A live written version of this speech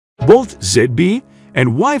Both Zigbee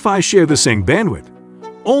and Wi-Fi share the same bandwidth,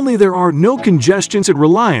 only there are no congestions and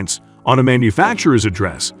reliance on a manufacturer's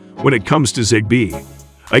address when it comes to Zigbee.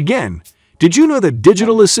 Again, did you know that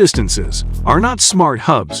digital assistances are not smart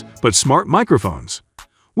hubs but smart microphones?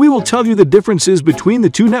 We will tell you the differences between the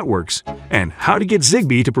two networks and how to get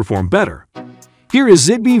Zigbee to perform better. Here is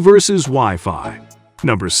Zigbee versus Wi-Fi.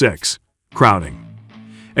 Number 6. Crowding.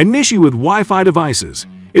 An issue with Wi-Fi devices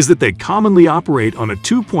is that they commonly operate on a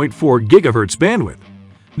 2.4 GHz bandwidth.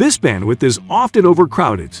 This bandwidth is often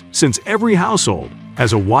overcrowded since every household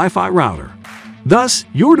has a Wi-Fi router. Thus,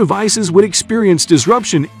 your devices would experience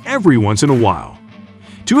disruption every once in a while.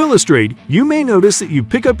 To illustrate, you may notice that you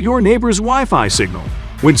pick up your neighbor's Wi-Fi signal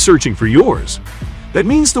when searching for yours. That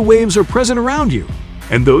means the waves are present around you,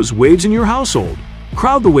 and those waves in your household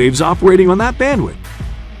crowd the waves operating on that bandwidth.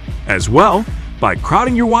 As well, by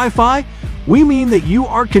crowding your Wi-Fi, we mean that you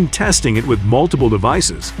are contesting it with multiple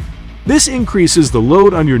devices. This increases the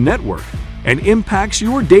load on your network and impacts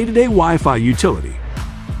your day-to-day Wi-Fi utility.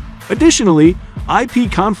 Additionally,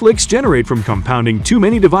 IP conflicts generate from compounding too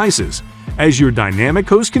many devices as your dynamic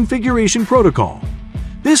host configuration protocol.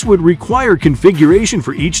 This would require configuration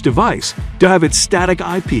for each device to have its static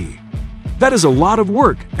IP. That is a lot of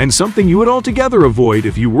work and something you would altogether avoid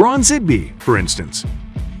if you were on Zigbee, for instance.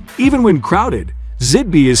 Even when crowded,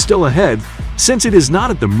 Zigbee is still ahead since it is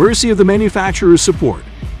not at the mercy of the manufacturer's support.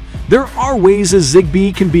 There are ways a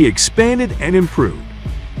Zigbee can be expanded and improved,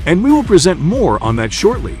 and we will present more on that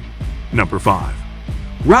shortly. Number 5.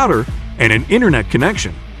 Router and an internet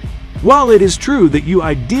connection. While it is true that you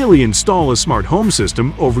ideally install a smart home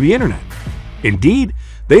system over the internet, indeed,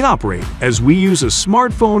 they operate as we use a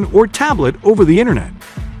smartphone or tablet over the internet.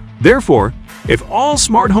 Therefore, if all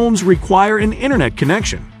smart homes require an internet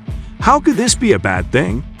connection, how could this be a bad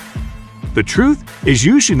thing? The truth is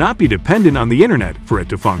you should not be dependent on the internet for it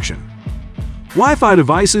to function. Wi-Fi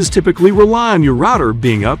devices typically rely on your router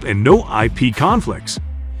being up and no IP conflicts.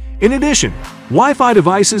 In addition, Wi-Fi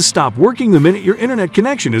devices stop working the minute your internet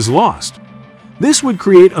connection is lost. This would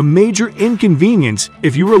create a major inconvenience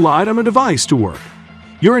if you relied on a device to work.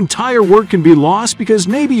 Your entire work can be lost because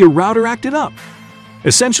maybe your router acted up.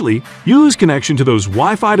 Essentially, you lose connection to those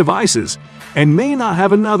Wi-Fi devices and may not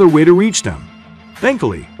have another way to reach them.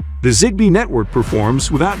 Thankfully, the Zigbee network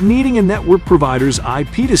performs without needing a network provider's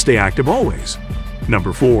IP to stay active always.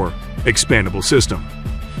 Number 4. Expandable system.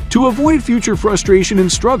 To avoid future frustration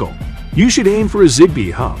and struggle, you should aim for a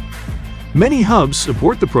Zigbee hub. Many hubs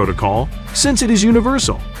support the protocol since it is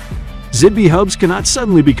universal. Zigbee hubs cannot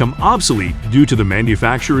suddenly become obsolete due to the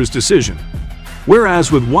manufacturer's decision,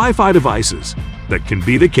 whereas with Wi-Fi devices, that can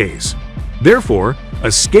be the case. Therefore, a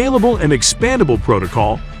scalable and expandable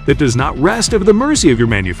protocol that does not rest at the mercy of your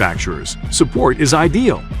manufacturer's support is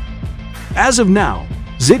ideal. As of now,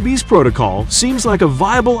 Zigbee's protocol seems like a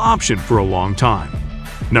viable option for a long time.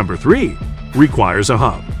 Number 3. Requires a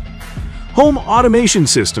hub. Home automation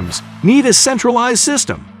systems need a centralized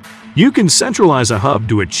system. You can centralize a hub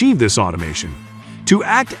to achieve this automation, to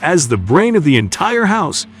act as the brain of the entire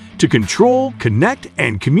house, to control, connect,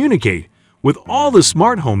 and communicate with all the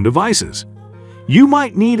smart home devices. You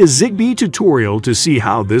might need a Zigbee tutorial to see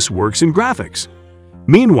how this works in graphics.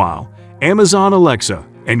 Meanwhile, Amazon Alexa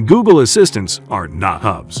and Google Assistants are not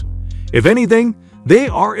hubs. If anything, they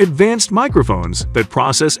are advanced microphones that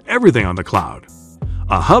process everything on the cloud.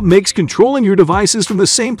 A hub makes controlling your devices from the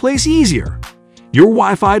same place easier. Your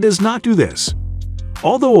Wi-Fi does not do this.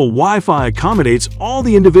 Although a Wi-Fi accommodates all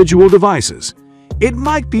the individual devices, it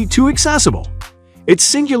might be too accessible. Its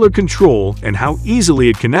singular control and how easily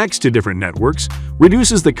it connects to different networks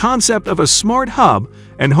reduces the concept of a smart hub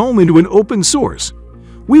and home into an open source.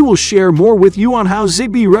 We will share more with you on how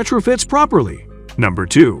Zigbee retrofits properly. Number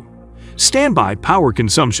 2. Standby power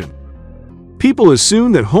consumption. People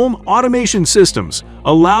assume that home automation systems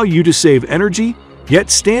allow you to save energy,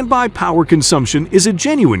 yet standby power consumption is a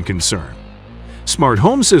genuine concern. Smart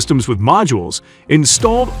home systems with modules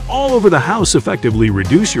installed all over the house effectively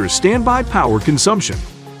reduce your standby power consumption.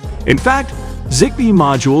 In fact, Zigbee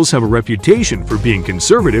modules have a reputation for being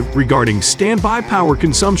conservative regarding standby power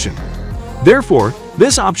consumption. Therefore,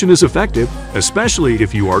 this option is effective, especially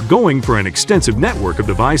if you are going for an extensive network of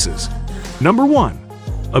devices. Number 1.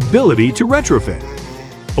 Ability to retrofit.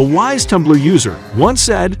 A wise Tumblr user once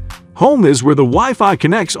said, "Home is where the Wi-Fi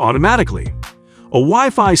connects automatically." A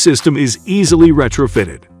Wi-Fi system is easily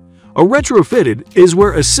retrofitted. A retrofitted is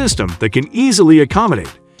where a system that can easily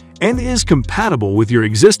accommodate and is compatible with your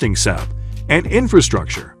existing setup and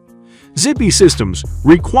infrastructure. Zigbee systems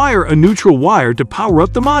require a neutral wire to power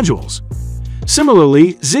up the modules.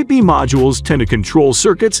 Similarly, Zigbee modules tend to control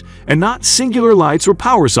circuits and not singular lights or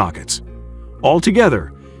power sockets.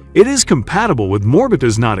 Altogether, it is compatible with more but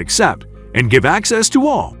does not accept and give access to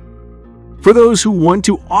all. For those who want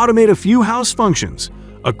to automate a few house functions,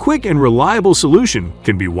 a quick and reliable solution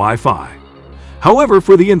can be Wi-Fi. However,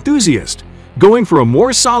 for the enthusiast, going for a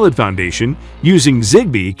more solid foundation using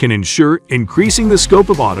Zigbee can ensure increasing the scope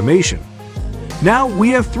of automation. Now, we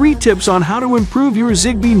have 3 tips on how to improve your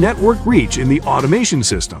Zigbee network reach in the automation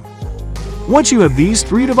system. Once you have these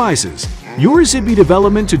 3 devices, your Zigbee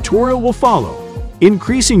development tutorial will follow,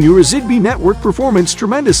 increasing your Zigbee network performance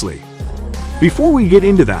tremendously. Before we get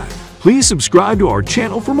into that, please subscribe to our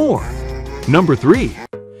channel for more. Number 3.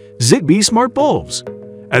 Zigbee Smart Bulbs.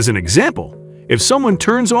 As an example, if someone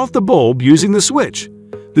turns off the bulb using the switch,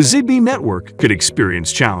 the Zigbee network could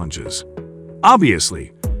experience challenges.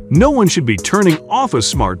 Obviously, no one should be turning off a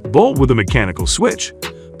smart bulb with a mechanical switch,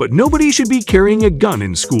 but nobody should be carrying a gun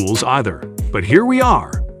in schools either. But here we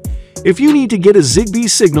are. If you need to get a Zigbee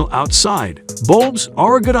signal outside, bulbs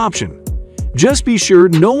are a good option. Just be sure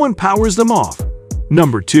no one powers them off.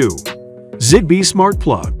 Number 2. Zigbee Smart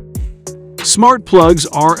Plug. Smart plugs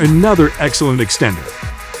are another excellent extender.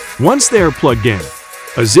 Once they are plugged in,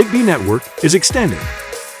 a Zigbee network is extended.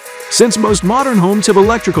 Since most modern homes have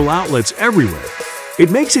electrical outlets everywhere, it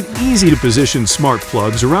makes it easy to position smart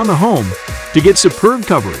plugs around the home to get superb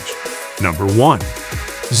coverage. Number 1.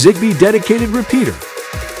 Zigbee Dedicated Repeater.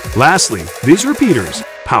 Lastly, these repeaters,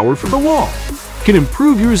 powered from the wall, can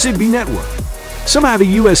improve your Zigbee network. Some have a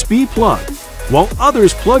USB plug, while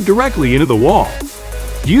others plug directly into the wall.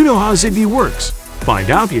 Do you know how Zigbee works? Find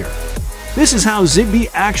out here. This is how Zigbee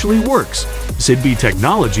actually works. Zigbee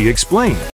Technology Explained.